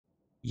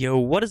Yo,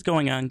 what is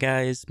going on,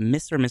 guys?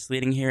 Mr.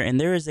 Misleading here,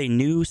 and there is a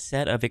new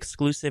set of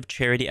exclusive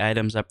charity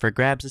items up for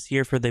grabs this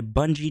year for the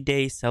Bungie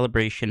Day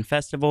Celebration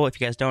Festival.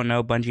 If you guys don't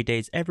know, Bungie Day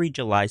is every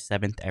July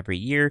 7th every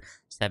year,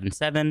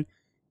 7/7,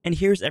 and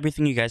here's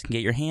everything you guys can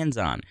get your hands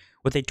on.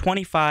 With a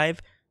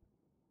 $25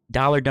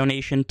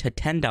 donation to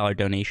 $10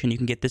 donation, you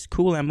can get this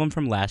cool emblem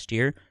from last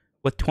year.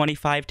 With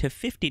 $25 to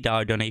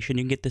 $50 donation,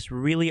 you can get this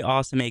really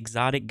awesome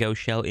exotic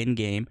ghost shell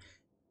in-game.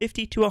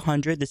 50 to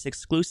 100, this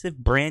exclusive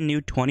brand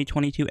new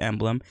 2022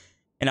 emblem,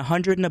 and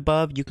 100 and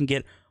above, you can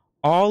get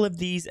all of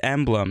these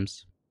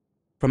emblems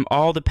from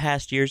all the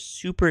past years,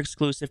 super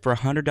exclusive for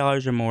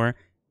 $100 or more,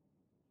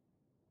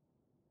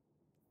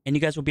 and you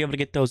guys will be able to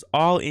get those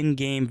all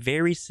in-game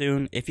very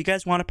soon. If you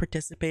guys want to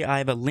participate, I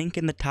have a link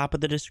in the top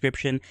of the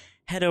description.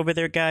 Head over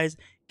there, guys,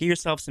 get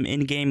yourself some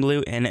in-game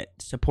loot, and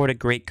support a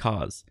great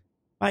cause.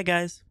 Bye,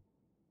 guys.